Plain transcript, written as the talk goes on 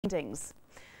findings.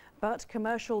 But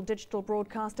commercial digital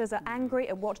broadcasters are angry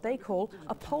at what they call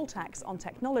a poll tax on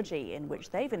technology, in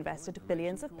which they've invested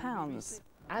billions of pounds.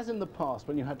 As in the past,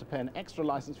 when you had to pay an extra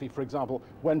licence fee, for example,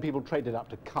 when people traded up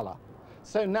to colour,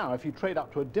 so now if you trade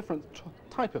up to a different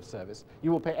type of service,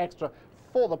 you will pay extra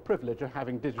for the privilege of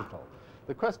having digital.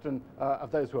 The question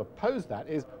of those who oppose that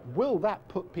is, will that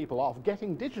put people off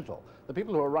getting digital? The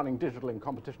people who are running digital in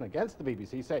competition against the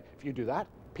BBC say, if you do that,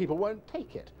 people won't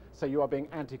take it. So you are being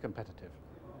anti-competitive.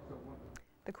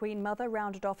 The Queen Mother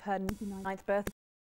rounded off her 99th birthday